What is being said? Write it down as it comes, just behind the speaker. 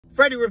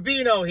Freddie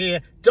Rubino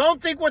here.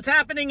 Don't think what's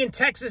happening in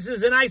Texas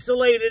is an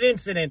isolated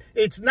incident.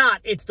 It's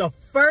not. It's the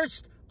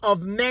first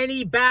of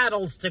many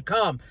battles to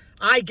come.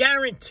 I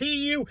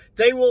guarantee you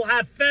they will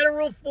have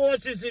federal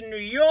forces in New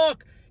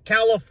York,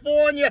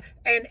 California,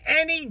 and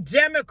any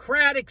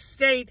Democratic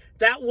state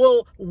that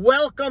will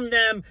welcome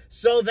them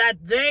so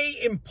that they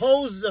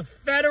impose the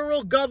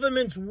federal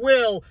government's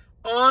will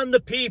on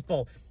the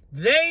people.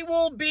 They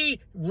will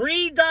be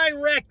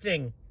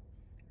redirecting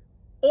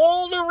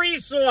all the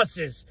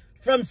resources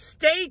from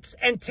states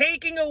and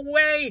taking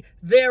away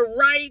their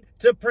right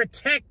to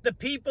protect the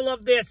people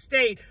of their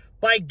state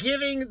by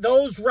giving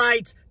those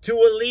rights to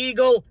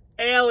illegal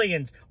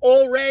aliens.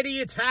 Already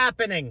it's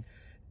happening.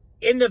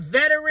 In the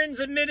Veterans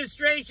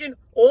Administration,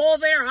 all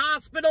their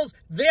hospitals,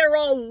 there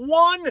are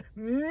 1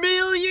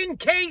 million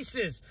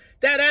cases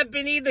that have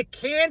been either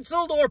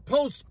canceled or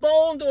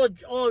postponed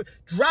or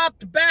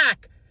dropped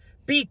back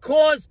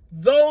because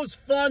those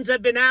funds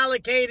have been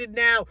allocated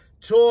now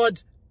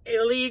towards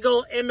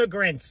illegal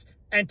immigrants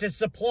and to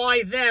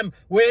supply them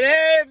with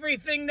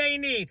everything they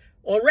need.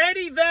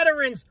 Already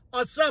veterans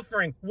are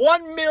suffering.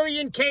 1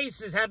 million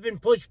cases have been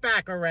pushed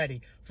back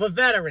already for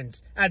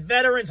veterans at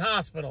veterans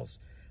hospitals.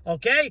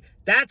 Okay?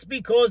 That's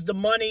because the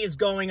money is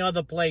going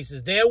other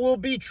places. There will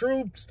be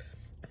troops,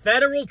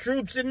 federal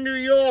troops in New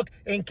York,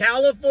 in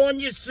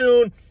California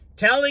soon,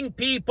 telling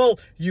people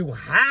you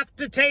have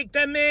to take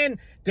them in.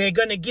 They're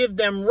going to give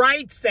them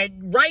rights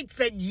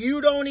that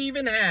you don't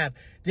even have.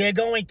 They're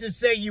going to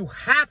say you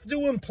have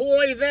to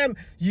employ them.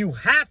 You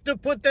have to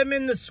put them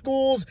in the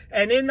schools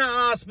and in the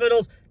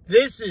hospitals.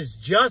 This is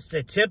just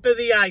the tip of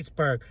the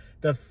iceberg.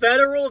 The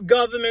federal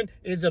government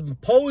is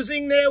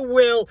imposing their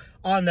will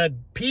on the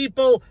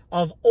people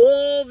of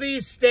all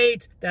these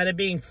states that are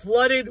being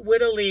flooded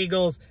with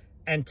illegals.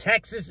 And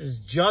Texas is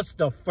just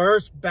the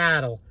first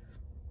battle.